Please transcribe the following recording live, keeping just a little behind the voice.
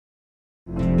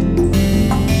Hello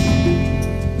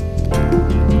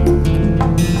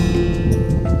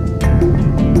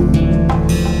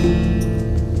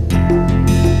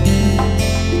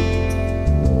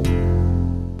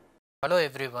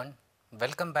everyone,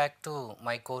 welcome back to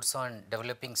my course on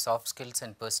developing soft skills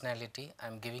and personality. I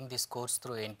am giving this course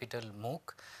through NPTEL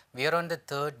MOOC. We are on the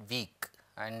third week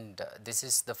and this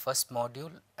is the first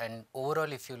module, and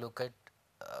overall if you look at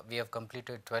we have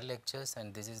completed 12 lectures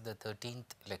and this is the 13th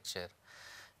lecture.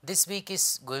 This week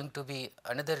is going to be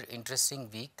another interesting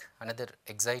week, another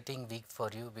exciting week for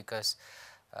you because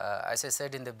as I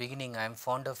said in the beginning, I am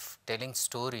fond of telling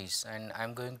stories and I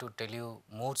am going to tell you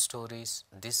more stories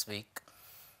this week.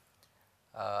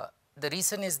 The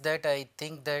reason is that I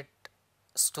think that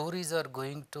stories are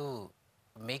going to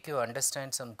make you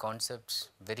understand some concepts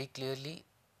very clearly,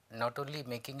 not only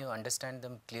making you understand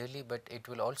them clearly, but it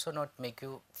will also not make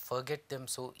you forget them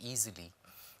so easily.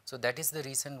 So, that is the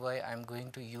reason why I am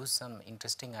going to use some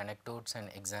interesting anecdotes and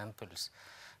examples.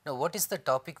 Now, what is the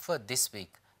topic for this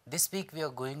week? This week we are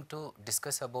going to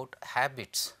discuss about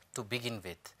habits to begin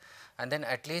with, and then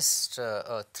at least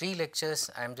 3 lectures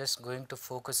I am just going to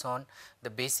focus on the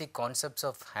basic concepts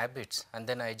of habits, and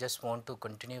then I just want to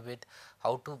continue with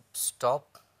how to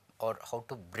stop or how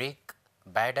to break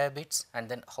bad habits and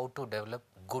then how to develop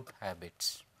good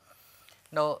habits.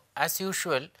 Now, as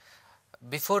usual,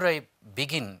 before I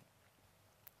begin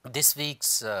this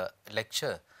week's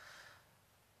lecture,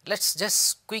 let us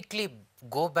just quickly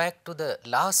go back to the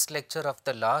last lecture of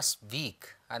the last week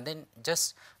and then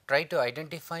just try to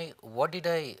identify what did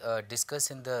I discuss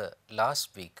in the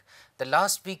last week. The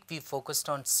last week we focused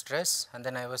on stress, and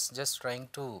then I was just trying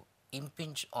to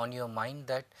impinge on your mind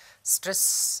that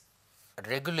stress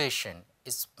regulation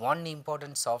is one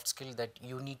important soft skill that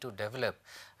you need to develop,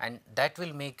 and that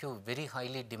will make you very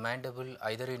highly demandable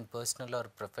either in personal or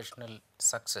professional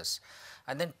success.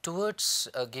 And then towards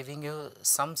giving you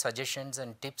some suggestions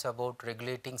and tips about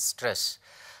regulating stress,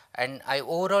 and I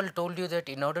overall told you that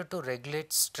in order to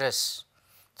regulate stress,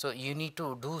 so you need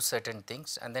to do certain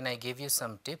things, and then I gave you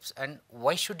some tips. And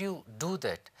why should you do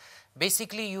that?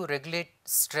 Basically, you regulate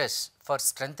stress for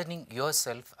strengthening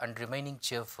yourself and remaining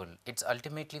cheerful. It is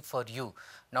ultimately for you,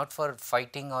 not for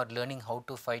fighting or learning how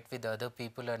to fight with other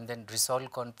people and then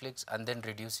resolve conflicts and then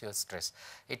reduce your stress.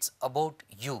 It is about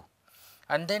you.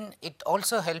 And then it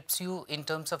also helps you in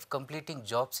terms of completing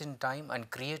jobs in time and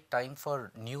create time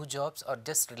for new jobs or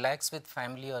just relax with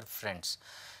family or friends.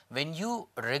 When you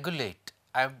regulate,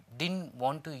 I did not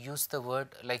want to use the word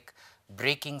like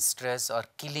breaking stress or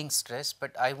killing stress,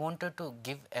 but I wanted to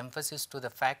give emphasis to the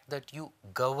fact that you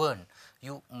govern,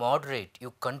 you moderate,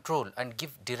 you control and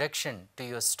give direction to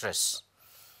your stress.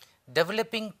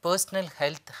 Developing personal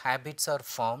health habits are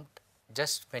formed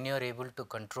just when you are able to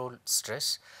control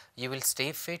stress. You will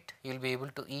stay fit, you will be able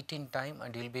to eat in time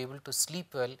and you will be able to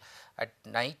sleep well at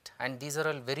night, and these are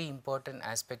all very important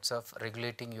aspects of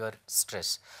regulating your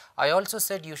stress. I also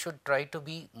said you should try to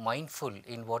be mindful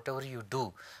in whatever you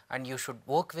do, and you should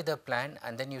work with a plan,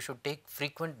 and then you should take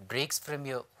frequent breaks from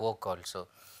your work also.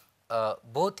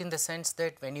 Both in the sense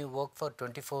that when you work for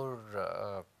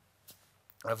 24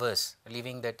 hours,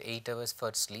 leaving that 8 hours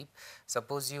for sleep,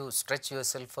 suppose you stretch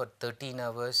yourself for 13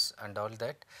 hours and all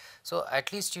that. So,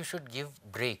 at least you should give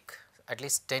break at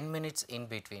least 10 minutes in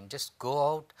between, just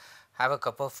go out, have a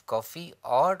cup of coffee,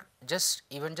 or just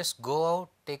even just go out,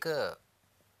 take a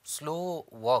slow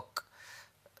walk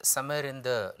somewhere in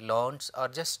the lawns, or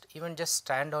just even just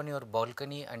stand on your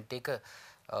balcony and take a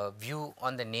view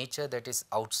on the nature that is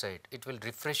outside. It will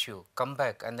refresh you, come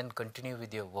back and then continue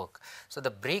with your work. So, the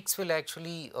breaks will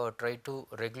actually try to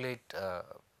regulate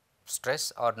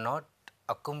stress or not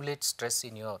accumulate stress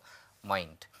in your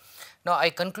mind. Now, I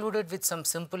concluded with some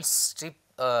simple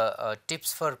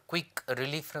tips for quick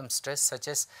relief from stress, such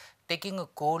as taking a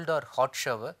cold or hot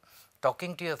shower,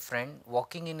 talking to your friend,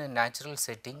 walking in a natural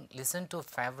setting, listen to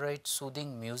favorite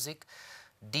soothing music,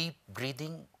 deep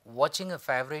breathing, watching a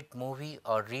favorite movie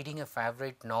or reading a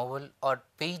favorite novel, or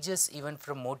pages even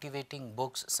from motivating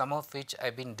books, some of which I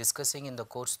have been discussing in the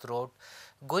course throughout.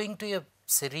 Going to a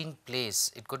serene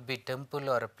place, it could be temple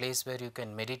or a place where you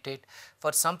can meditate.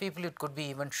 For some people it could be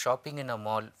even shopping in a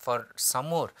mall. For some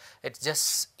more it is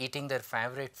just eating their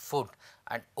favorite food,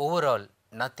 and overall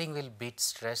nothing will beat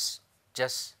stress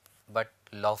just but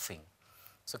laughing.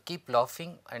 So, keep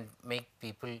laughing and make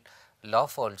people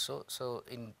laugh also. So,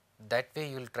 in that way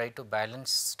you will try to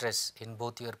balance stress in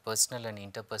both your personal and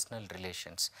interpersonal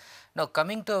relations. Now,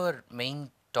 coming to our main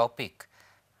topic,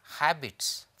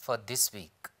 habits for this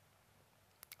week,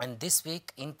 and this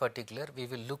week in particular we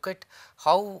will look at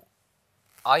how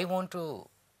I want to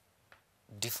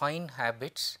define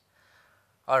habits,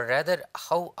 or rather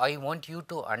how I want you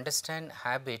to understand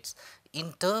habits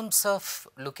in terms of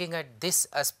looking at this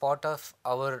as part of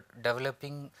our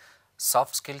developing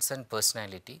soft skills and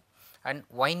personality, and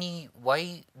why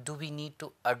do we need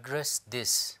to address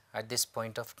this at this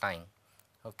point of time.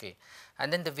 Okay.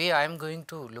 And then the way I am going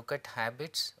to look at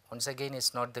habits, once again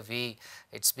is not the way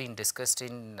it has been discussed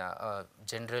in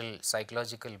general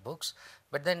psychological books,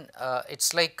 but then it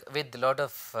is like with a lot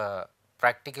of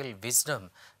practical wisdom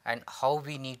and how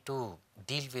we need to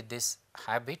deal with this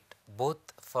habit, both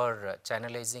for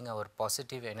channelizing our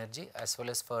positive energy as well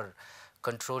as for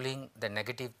controlling the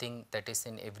negative thing that is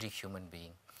in every human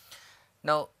being.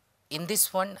 Now, in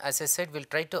this one, as I said, we will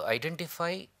try to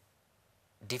identify,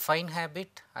 define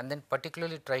habit, and then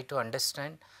particularly try to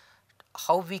understand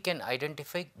how we can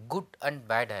identify good and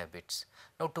bad habits.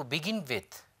 Now, to begin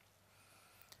with,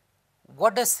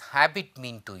 what does habit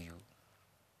mean to you?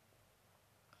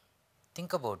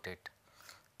 Think about it.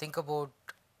 Think about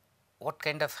what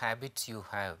kind of habits you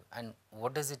have and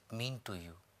what does it mean to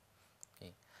you.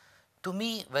 Okay. To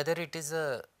me, whether it is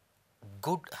a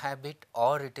good habit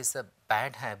or it is a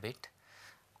bad habit,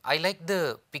 I like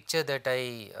the picture that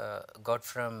I got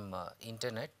from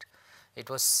internet. It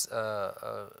was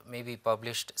maybe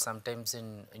published sometimes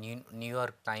in New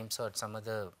York Times or some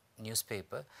other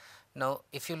newspaper. Now,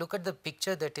 if you look at the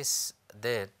picture that is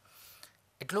there,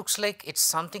 it looks like it is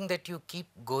something that you keep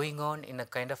going on in a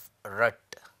kind of rut,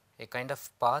 a kind of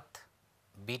path,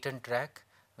 beaten track,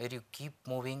 where you keep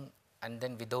moving and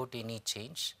then without any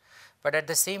change. But at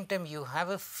the same time you have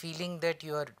a feeling that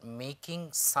you are making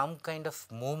some kind of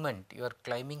movement, you are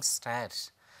climbing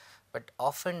stairs, but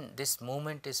often this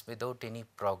movement is without any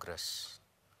progress.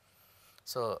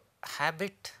 So,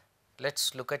 habit, let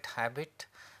us look at habit,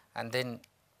 and then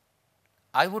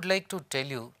I would like to tell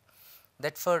you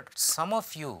that for some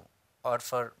of you or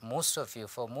for most of you,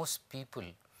 for most people,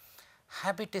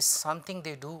 habit is something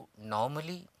they do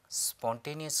normally,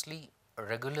 spontaneously,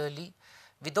 regularly,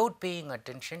 without paying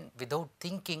attention, without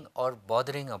thinking or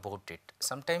bothering about it.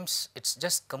 Sometimes it is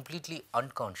just completely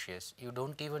unconscious. You do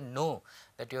not even know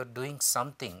that you are doing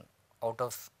something out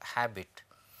of habit.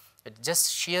 It is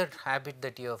just sheer habit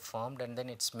that you have formed, and then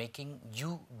it is making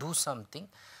you do something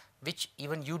which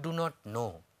even you do not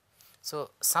know.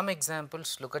 So, some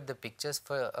examples, look at the pictures.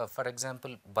 For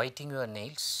example, biting your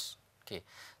nails. Okay.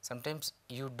 Sometimes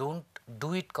you do not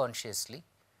do it consciously.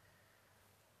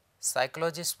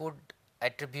 Psychologists would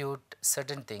attribute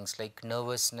certain things like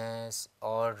nervousness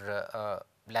or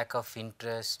lack of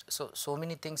interest. So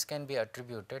many things can be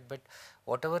attributed, but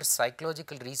whatever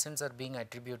psychological reasons are being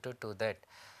attributed to that,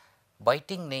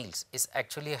 biting nails is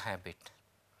actually a habit,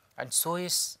 and so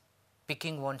is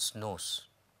picking one's nose.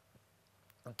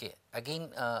 Okay. Again,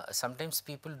 sometimes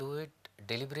people do it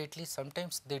deliberately,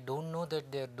 sometimes they do not know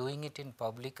that they are doing it in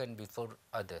public and before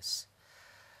others.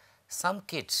 Some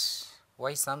kids,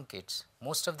 why some kids?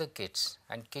 Most of the kids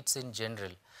and kids in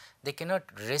general, they cannot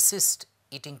resist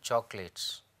eating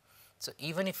chocolates. So,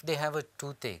 even if they have a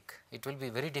toothache, it will be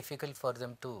very difficult for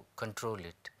them to control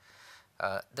it.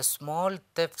 The small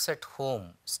thefts at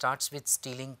home starts with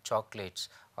stealing chocolates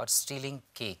or stealing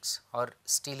cakes or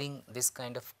stealing this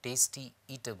kind of tasty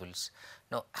eatables.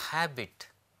 Now, habit,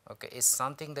 okay, is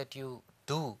something that you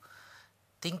do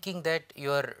thinking that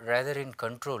you are rather in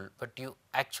control, but you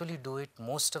actually do it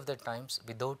most of the times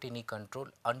without any control,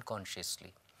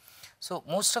 unconsciously. So,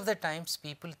 most of the times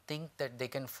people think that they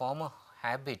can form a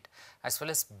habit as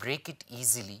well as break it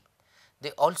easily.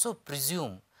 They also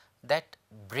presume that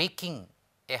breaking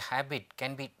a habit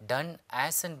can be done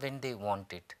as and when they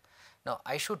want it. Now,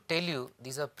 I should tell you,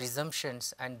 these are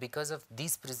presumptions, and because of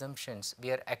these presumptions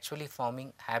we are actually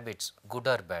forming habits, good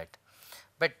or bad.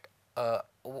 But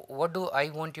what do I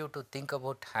want you to think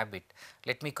about habit?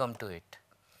 Let me come to it.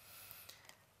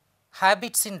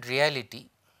 Habits in reality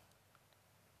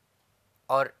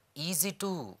are easy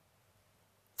to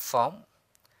form,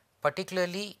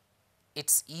 particularly it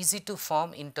is easy to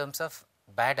form in terms of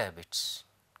bad habits.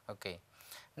 Okay.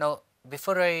 Now,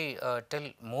 before I tell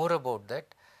more about that,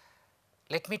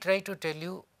 let me try to tell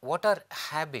you what are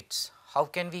habits, how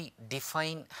can we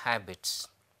define habits.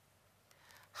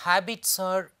 Habits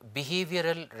are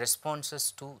behavioral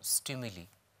responses to stimuli.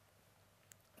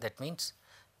 That means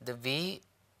the way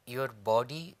your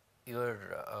body, your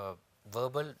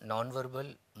verbal, non-verbal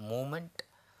movement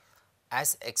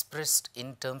as expressed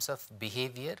in terms of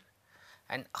behavior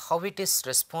and how it is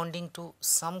responding to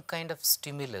some kind of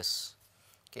stimulus,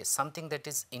 okay, something that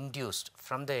is induced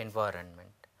from the environment.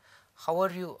 How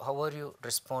are you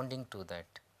responding to that?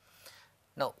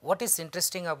 Now, what is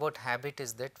interesting about habit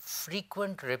is that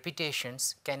frequent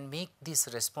repetitions can make these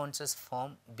responses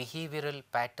form behavioral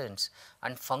patterns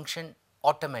and function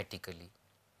automatically.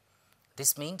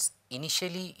 This means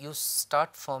initially you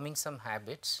start forming some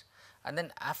habits, and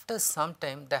then after some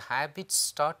time the habits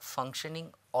start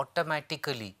functioning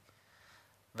automatically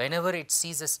whenever it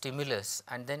sees a stimulus,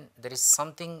 and then there is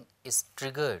something is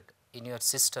triggered in your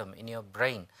system, in your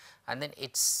brain, and then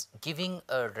it is giving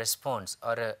a response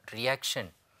or a reaction.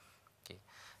 Okay.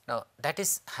 Now, that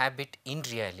is habit in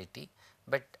reality,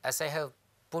 but as I have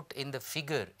put in the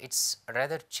figure, it is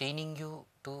rather chaining you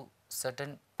to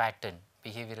certain pattern,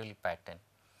 behavioral pattern.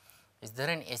 Is there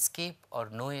an escape or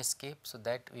no escape? So,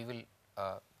 that we will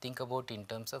think about in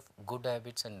terms of good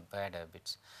habits and bad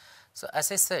habits. So,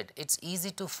 as I said, it is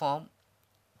easy to form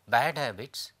bad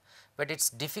habits, but it is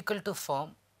difficult to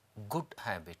form good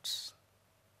habits.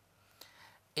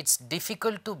 It is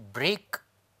difficult to break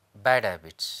bad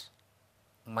habits.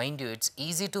 Mind you, it is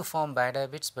easy to form bad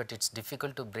habits, but it is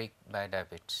difficult to break bad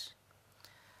habits.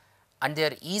 And they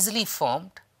are easily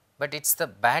formed, but it is the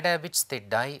bad habits they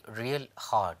die real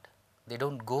hard. They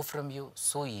do not go from you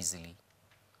so easily.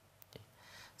 Okay.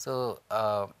 So,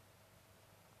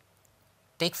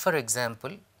 take for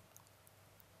example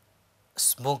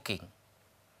smoking.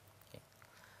 Okay.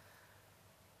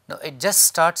 Now, it just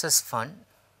starts as fun,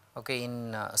 okay,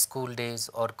 in school days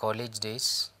or college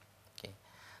days, okay,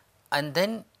 and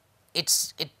then it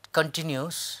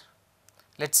continues,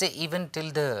 let us say even till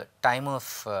the time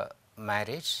of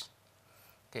marriage,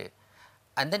 okay,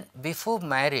 and then before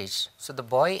marriage. So, the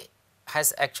boy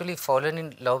has actually fallen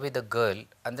in love with a girl,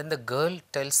 and then the girl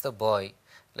tells the boy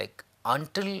like,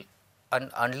 until and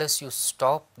unless you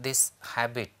stop this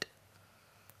habit,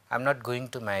 I am not going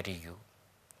to marry you.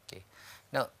 Okay.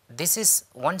 Now, this is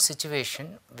one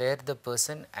situation where the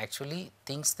person actually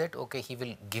thinks that okay, he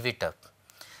will give it up,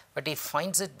 but he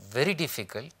finds it very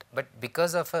difficult, but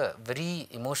because of a very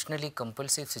emotionally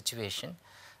compulsive situation,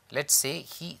 let us say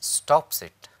he stops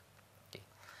it. Okay.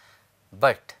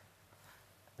 But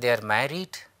they are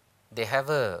married, they have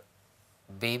a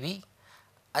baby,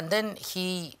 and then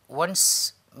he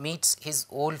once meets his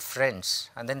old friends,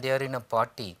 and then they are in a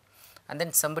party, and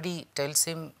then somebody tells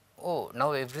him, oh,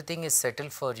 now everything is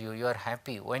settled for you, you are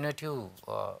happy, why not you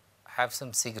have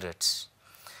some cigarettes.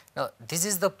 Now, this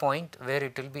is the point where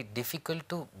it will be difficult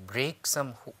to break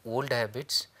some old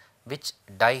habits which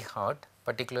die hard,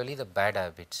 particularly the bad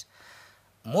habits.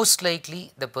 Most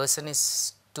likely the person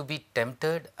is to be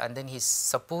tempted, and then he is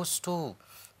supposed to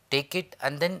take it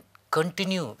and then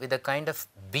continue with a kind of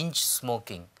binge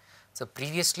smoking. So,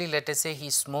 previously let us say he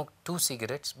smoked 2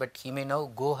 cigarettes, but he may now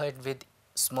go ahead with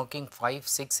smoking 5,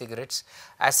 6 cigarettes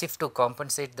as if to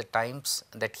compensate the times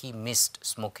that he missed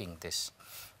smoking this.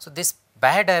 So, this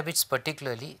bad habits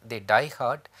particularly they die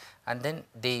hard, and then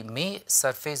they may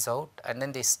surface out, and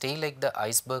then they stay like the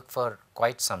iceberg for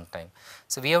quite some time.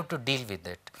 So, we have to deal with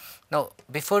it. Now,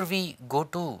 before we go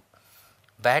to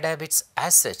bad habits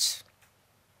as such,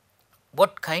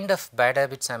 what kind of bad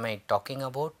habits am I talking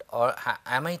about, or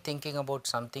am I thinking about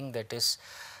something that is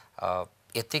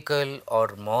ethical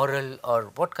or moral,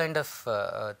 or what kind of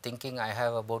thinking I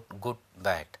have about good,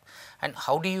 bad, and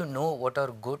how do you know what are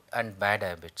good and bad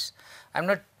habits? I am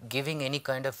not giving any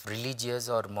kind of religious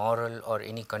or moral or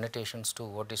any connotations to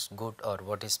what is good or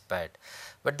what is bad,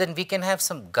 but then we can have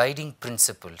some guiding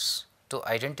principles to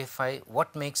identify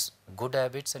what makes good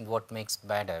habits and what makes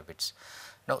bad habits.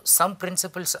 Now, some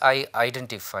principles I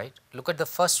identified. Look at the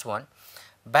first one.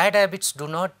 Bad habits do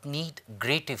not need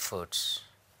great efforts,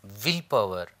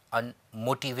 willpower and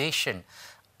motivation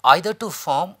either to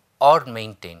form or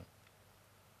maintain.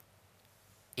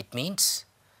 It means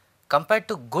compared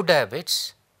to good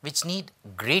habits which need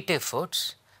great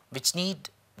efforts, which need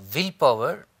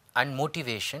willpower and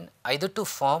motivation either to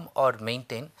form or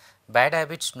maintain, bad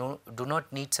habits do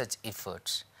not need such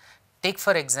efforts. Take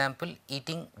for example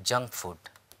eating junk food.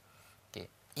 Okay.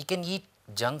 You can eat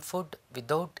junk food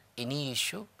without any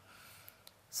issue.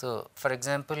 So, for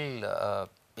example,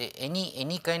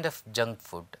 any kind of junk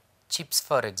food, chips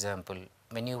for example,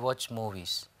 when you watch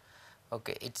movies,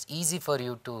 okay, it is easy for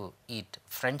you to eat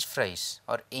french fries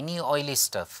or any oily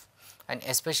stuff, and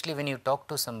especially when you talk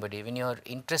to somebody, when you are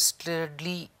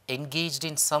interestedly engaged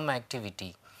in some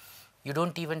activity, you do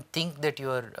not even think that you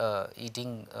are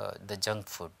eating the junk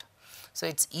food. So,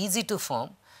 it is easy to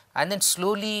form, and then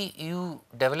slowly you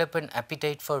develop an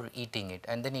appetite for eating it,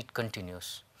 and then it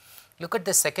continues. Look at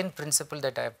the second principle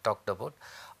that I have talked about.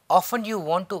 Often you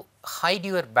want to hide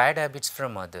your bad habits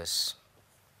from others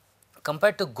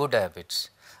compared to good habits.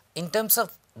 In terms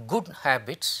of good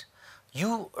habits,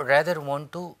 you rather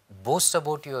want to boast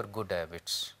about your good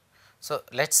habits. So,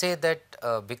 let us say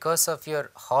that because of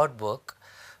your hard work,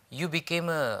 you became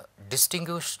a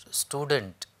distinguished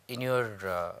student in your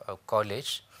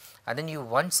college, and then you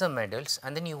won some medals,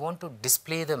 and then you want to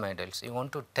display the medals, you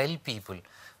want to tell people,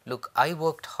 look, I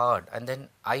worked hard and then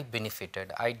I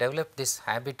benefited, I developed this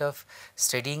habit of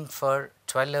studying for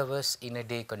 12 hours in a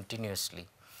day continuously,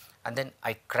 and then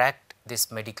I cracked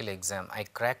this medical exam, I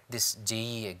cracked this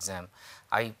JEE exam,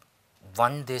 I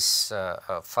won this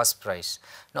first prize.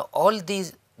 Now, all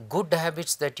these good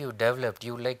habits that you developed,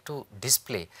 you like to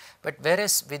display, but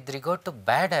whereas with regard to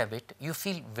bad habit, you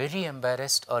feel very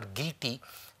embarrassed or guilty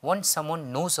once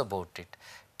someone knows about it.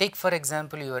 Take for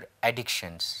example your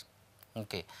addictions.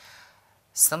 Okay.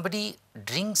 Somebody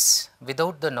drinks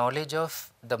without the knowledge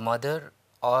of the mother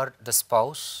or the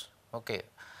spouse. Okay.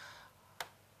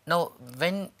 Now,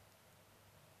 when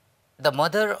the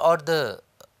mother or the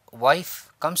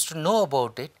wife comes to know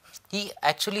about it, he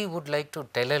actually would like to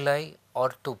tell a lie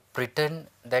or to pretend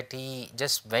that he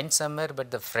just went somewhere,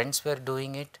 but the friends were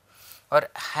doing it, or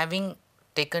having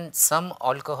taken some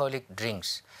alcoholic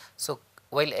drinks. So,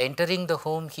 while entering the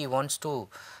home, he wants to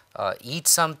eat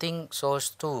something so as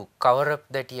to cover up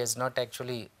that he has not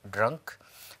actually drunk.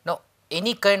 Now,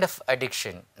 any kind of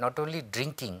addiction, not only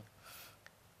drinking,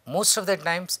 most of the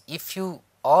times if you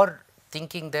are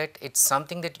thinking that it is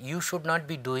something that you should not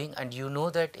be doing and you know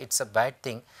that it is a bad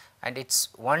thing, and its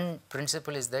one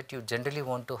principle is that you generally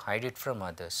want to hide it from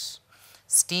others.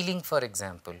 Stealing for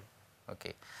example,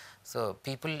 okay. So,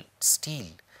 people steal,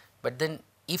 but then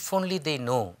if only they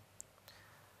know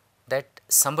that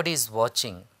somebody is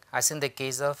watching, as in the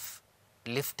case of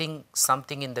lifting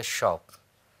something in the shop.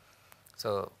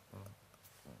 So,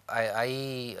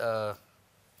 I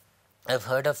have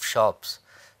heard of shops.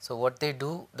 So, what they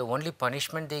do, the only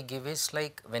punishment they give is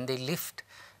like when they lift,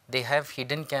 they have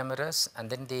hidden cameras and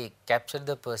then they capture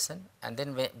the person, and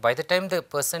then by the time the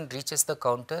person reaches the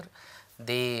counter,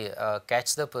 they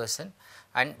catch the person,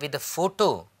 and with the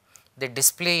photo they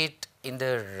display it in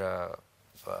their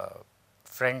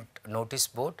front notice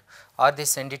board, or they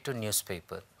send it to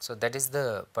newspaper. So, that is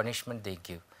the punishment they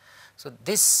give. So,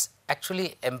 this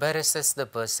actually embarrasses the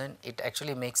person, it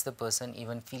actually makes the person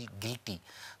even feel guilty.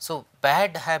 So,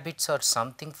 bad habits are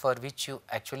something for which you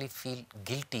actually feel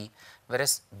guilty,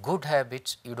 whereas good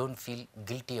habits you do not feel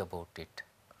guilty about it.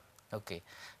 Okay.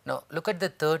 Now, look at the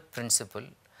third principle.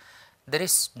 There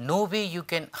is no way you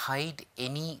can hide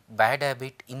any bad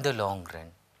habit in the long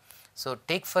run. So,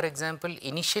 take for example,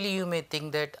 initially you may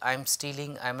think that I am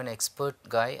stealing, I am an expert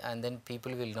guy, and then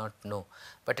people will not know,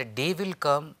 but a day will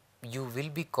come you will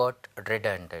be caught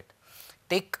red-handed.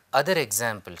 Take other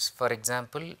examples. For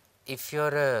example, if you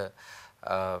are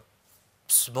a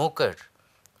smoker,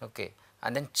 okay,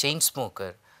 and then chain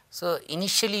smoker. So,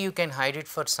 initially you can hide it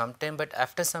for some time, but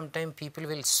after some time people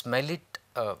will smell it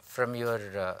from your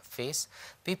face.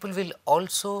 People will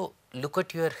also look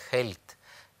at your health.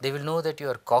 They will know that you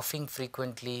are coughing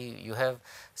frequently, you have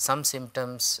some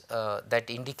symptoms that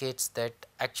indicates that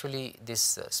actually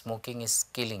this smoking is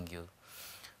killing you.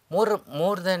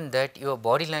 More than that, your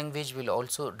body language will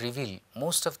also reveal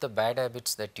most of the bad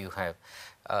habits that you have.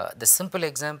 The simple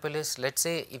example is, let us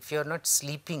say if you are not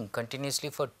sleeping continuously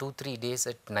for 2-3 days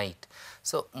at night.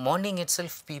 So, morning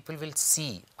itself people will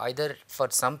see, either for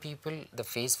some people the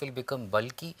face will become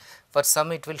bulky, for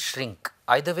some it will shrink.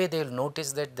 Either way they will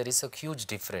notice that there is a huge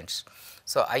difference.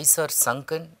 So, eyes are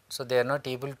sunken, so they are not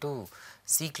able to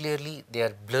see clearly, they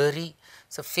are blurry.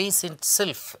 So, face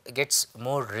itself gets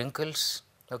more wrinkles.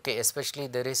 Okay, especially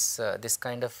there is this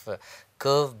kind of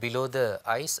curve below the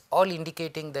eyes, all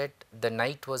indicating that the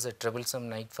night was a troublesome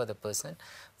night for the person.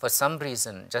 For some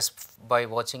reason, just by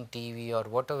watching TV or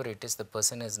whatever it is, the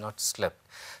person has not slept.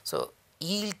 So,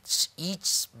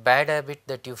 each bad habit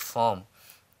that you form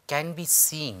can be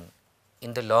seen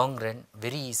in the long run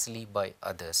very easily by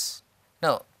others.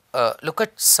 Now, look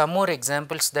at some more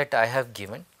examples that I have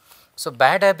given. So,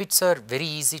 bad habits are very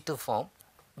easy to form,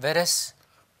 whereas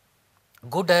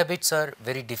good habits are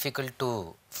very difficult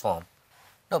to form.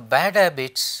 Now, bad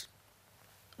habits,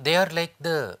 they are like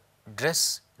the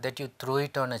dress that you throw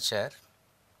it on a chair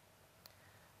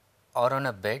or on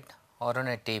a bed or on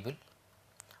a table,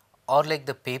 or like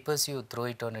the papers you throw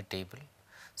it on a table.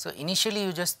 So, initially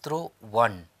you just throw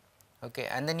one, okay,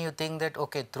 and then you think that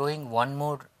okay, throwing one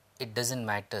more it does not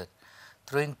matter,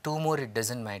 throwing two more it does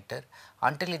not matter,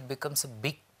 until it becomes a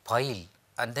big pile,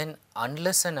 and then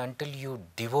unless and until you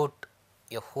devote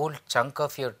a whole chunk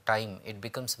of your time, it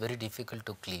becomes very difficult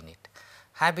to clean it.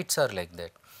 Habits are like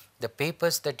that. The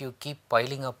papers that you keep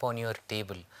piling up on your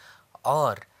table,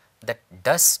 or that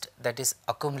dust that is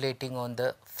accumulating on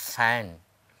the fan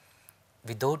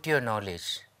without your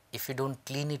knowledge, if you do not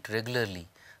clean it regularly,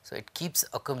 so it keeps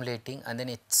accumulating and then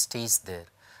it stays there.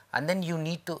 And then you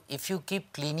need to, if you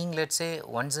keep cleaning, let us say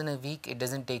once in a week, it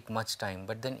does not take much time,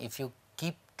 but then if you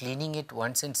keep cleaning it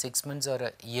once in 6 months or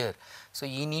a year, so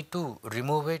you need to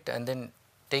remove it and then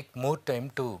take more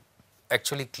time to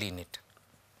actually clean it.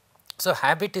 So,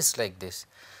 habit is like this,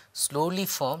 slowly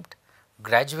formed,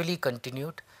 gradually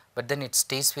continued, but then it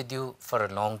stays with you for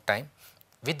a long time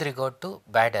with regard to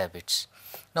bad habits.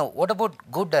 Now, what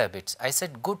about good habits? I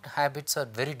said good habits are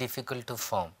very difficult to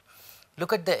form.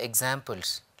 Look at the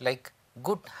examples, like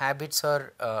good habits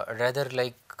are rather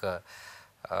like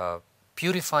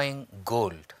purifying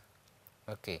gold.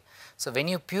 Okay. So, when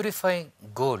you purify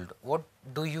gold, what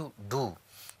do?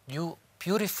 You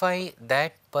purify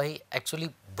that by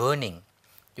actually burning.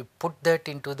 You put that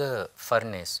into the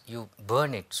furnace, you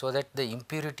burn it so that the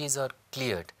impurities are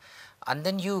cleared, and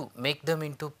then you make them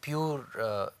into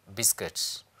pure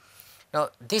biscuits. Now,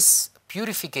 this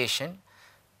purification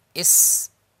is,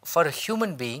 for a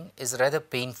human being, is rather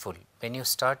painful. When you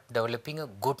start developing a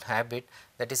good habit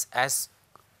that is as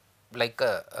like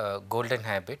a golden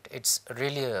habit, it is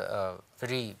really a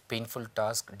very painful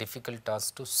task, difficult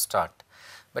task to start.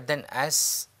 But then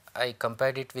as I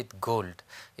compared it with gold,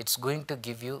 it is going to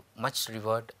give you much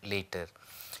reward later.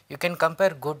 You can compare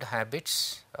good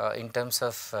habits in terms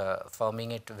of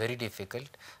forming it very difficult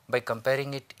by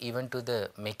comparing it even to the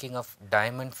making of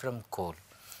diamond from coal.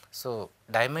 So,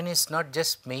 diamond is not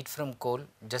just made from coal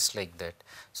just like that.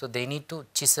 So, they need to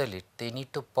chisel it, they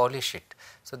need to polish it,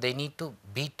 so they need to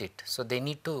beat it, so they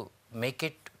need to make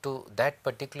it to that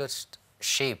particular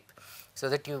shape, so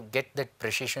that you get that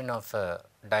precision of a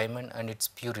diamond and its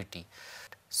purity.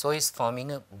 So is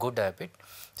forming a good habit.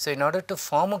 So, in order to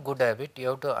form a good habit, you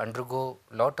have to undergo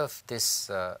lot of this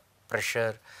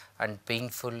pressure and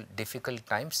painful difficult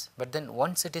times, but then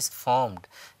once it is formed,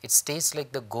 it stays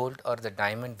like the gold or the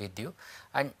diamond with you.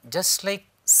 And just like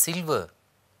silver,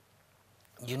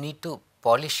 you need to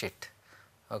polish it,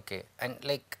 okay. And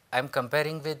like I am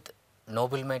comparing with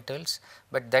noble metals,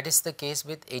 but that is the case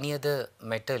with any other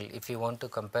metal. If you want to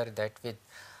compare that with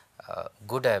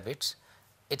good habits,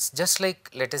 it is just like,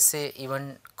 let us say,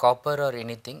 even copper or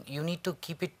anything, you need to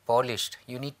keep it polished,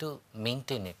 you need to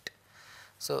maintain it.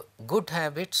 So, good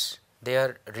habits, they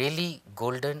are really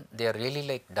golden, they are really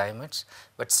like diamonds,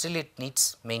 but still it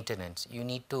needs maintenance. You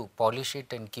need to polish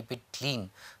it and keep it clean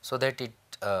so that it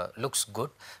looks good,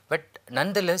 but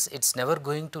nonetheless it is never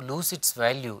going to lose its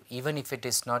value even if it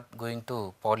is not going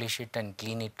to polish it and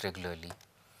clean it regularly.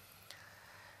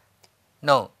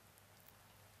 Now,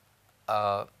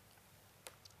 I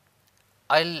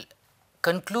will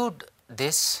conclude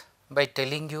this by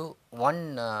telling you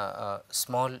one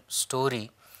small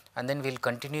story, and then we will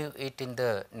continue it in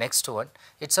the next one.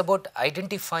 It is about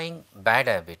identifying bad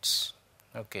habits.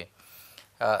 Okay.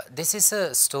 This is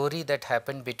a story that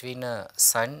happened between a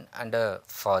son and a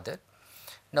father.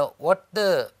 Now, what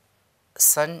the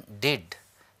son did,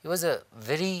 he was a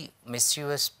very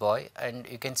mischievous boy, and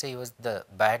you can say he was the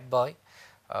bad boy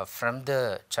from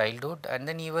the childhood, and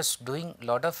then he was doing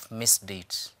lot of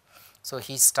misdeeds. So,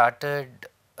 he started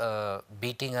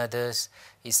beating others,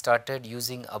 he started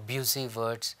using abusive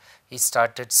words, he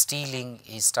started stealing,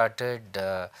 he started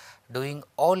doing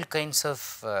all kinds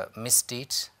of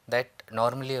misdeeds that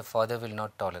normally a father will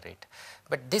not tolerate.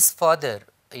 But this father,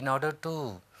 in order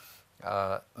to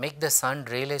make the son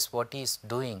realize what he is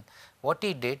doing, what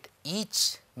he did,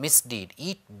 each misdeed,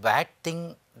 each bad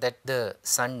thing that the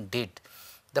son did,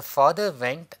 the father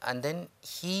went and then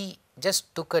he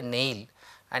just took a nail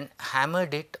and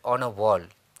hammered it on a wall.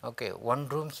 Okay, one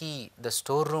room, the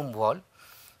storeroom wall,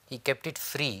 he kept it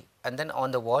free, and then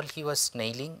on the wall he was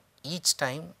nailing each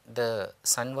time the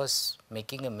son was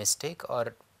making a mistake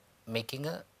or making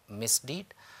a misdeed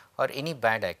or any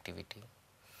bad activity.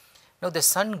 Now, the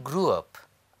son grew up,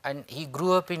 and he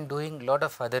grew up in doing lot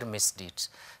of other misdeeds.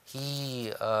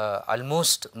 He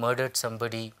almost murdered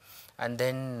somebody, and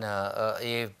then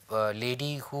a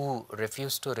lady who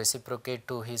refused to reciprocate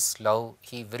to his love,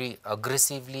 he very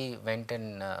aggressively went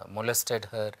and molested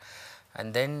her,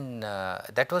 and then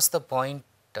that was the point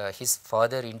his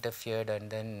father interfered, and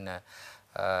then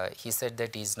he said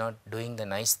that he is not doing the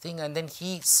nice thing, and then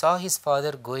he saw his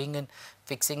father going and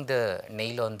fixing the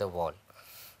nail on the wall,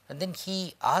 and then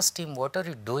he asked him, what are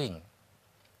you doing?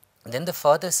 Then the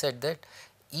father said that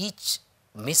each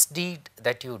misdeed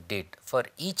that you did, for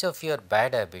each of your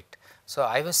bad habit, so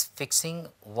I was fixing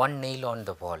one nail on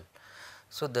the wall.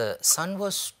 So, the son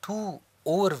was too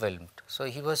overwhelmed. So,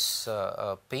 he was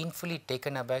painfully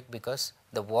taken aback because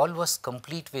the wall was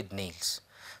complete with nails.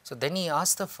 So, then he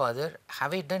asked the father,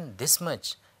 have I done this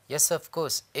much? Yes, of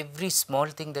course, every small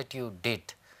thing that you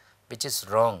did which is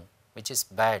wrong, which is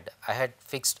bad, I had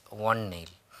fixed one nail.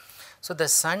 So, the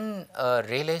son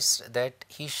realized that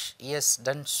he has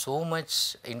done so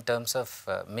much in terms of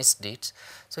misdeeds.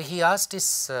 So, he asked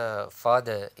his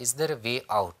father, is there a way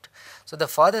out? So, the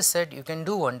father said, you can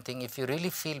do one thing if you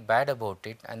really feel bad about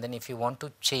it, and then if you want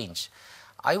to change,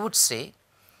 I would say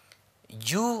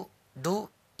you do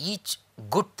each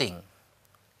good thing,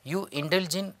 you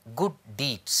indulge in good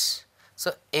deeds.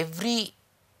 So, every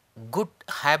good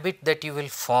habit that you will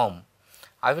form,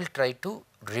 I will try to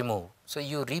remove. So,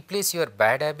 you replace your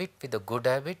bad habit with a good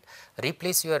habit,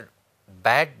 replace your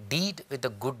bad deed with a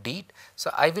good deed.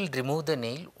 So, I will remove the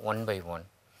nail one by one.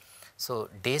 So,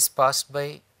 days passed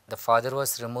by, the father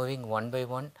was removing one by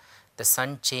one. The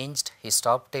son changed, he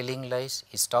stopped telling lies,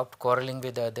 he stopped quarreling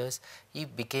with others, he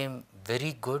became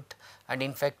very good, and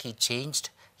in fact he changed.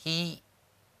 He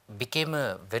became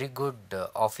a very good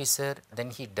officer, then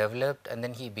he developed, and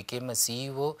then he became a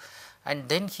CEO, and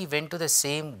then he went to the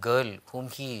same girl whom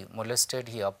he molested,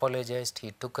 he apologized,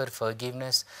 he took her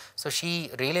forgiveness. So,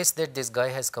 she realized that this guy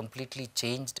has completely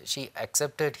changed, she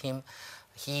accepted him,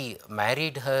 he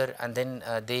married her, and then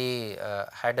they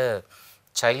had a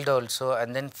child also,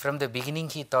 and then from the beginning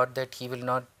he thought that he will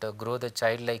not grow the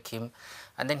child like him,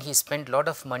 and then he spent lot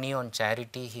of money on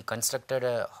charity, he constructed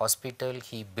a hospital,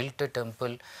 he built a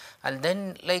temple, and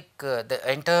then like the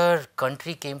entire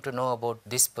country came to know about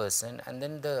this person, and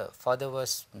then the father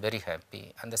was very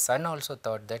happy, and the son also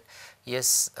thought that he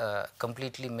has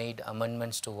completely made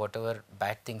amendments to whatever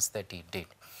bad things that he did.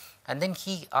 And then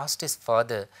he asked his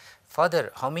father,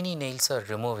 father, how many nails are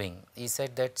removing? He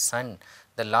said that, son,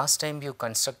 the last time you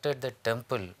constructed the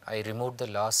temple, I removed the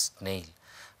last nail.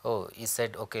 Oh, he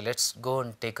said, okay, let's go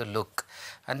and take a look.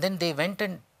 And then they went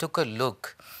and took a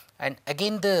look, and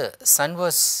again the son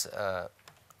was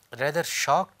rather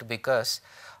shocked, because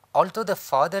although the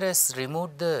father has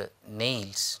removed the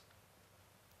nails,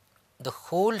 the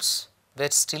holes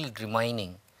were still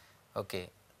remaining. Okay.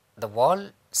 The wall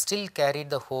still carried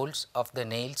the holes of the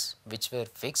nails which were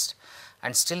fixed,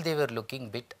 and still they were looking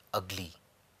bit ugly.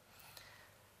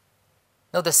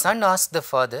 Now, the son asked the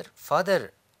father,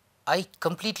 father, I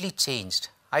completely changed.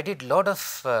 I did lot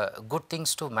of good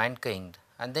things to mankind,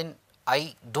 and then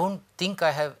I don't think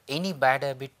I have any bad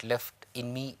habit left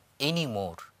in me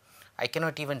anymore. I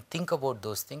cannot even think about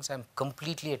those things. I am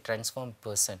completely a transformed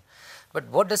person. But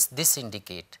what does this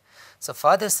indicate? So,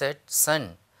 father said,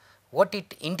 son, what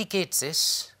it indicates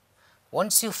is,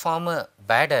 once you form a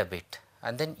bad habit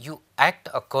and then you act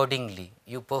accordingly,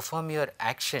 you perform your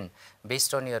action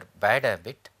based on your bad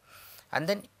habit, and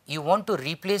then you want to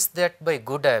replace that by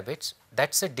good habits,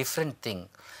 that is a different thing.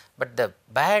 But the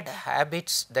bad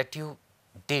habits that you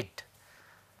did,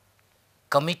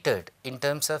 committed in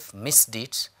terms of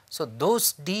misdeeds, so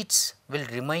those deeds will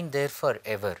remain there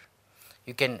forever.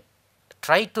 You can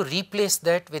try to replace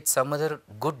that with some other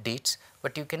good deeds,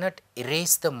 but you cannot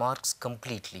erase the marks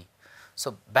completely.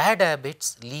 So, bad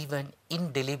habits leave an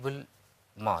indelible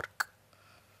mark.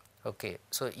 Okay.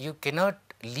 So, you cannot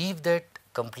leave that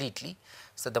completely.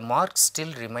 So, the mark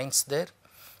still remains there,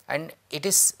 and it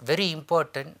is very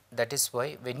important. That is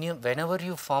why whenever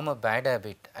you form a bad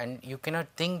habit, and you cannot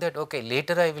think that, okay,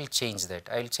 later I will change that,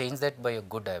 I will change that by a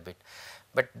good habit,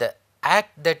 but the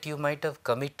act that you might have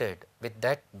committed with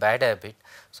that bad habit,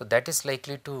 so that is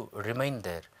likely to remain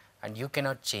there, and you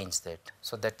cannot change that.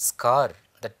 So, that scar,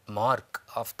 that mark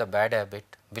of the bad habit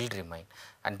will remain,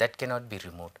 and that cannot be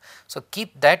removed. So,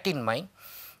 keep that in mind.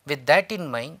 With that in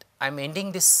mind, I am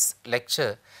ending this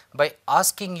lecture by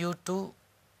asking you to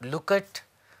look at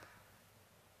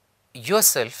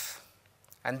yourself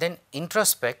and then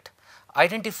introspect,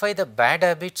 identify the bad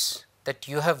habits that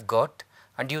you have got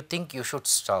and you think you should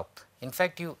stop. In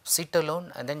fact, you sit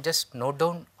alone and then just note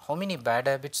down how many bad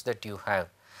habits that you have,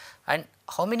 and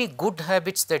how many good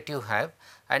habits that you have,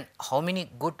 and how many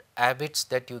good habits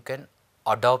that you can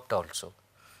adopt also.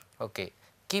 Okay.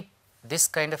 Keep this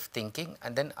kind of thinking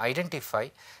and then identify.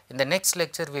 In the next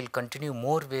lecture, we will continue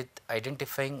more with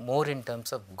identifying more in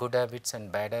terms of good habits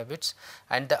and bad habits,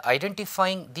 and the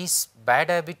identifying these bad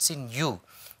habits in you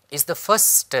is the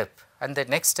first step, and the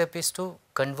next step is to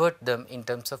convert them in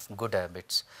terms of good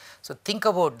habits. So, think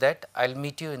about that. I will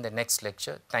meet you in the next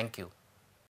lecture. Thank you.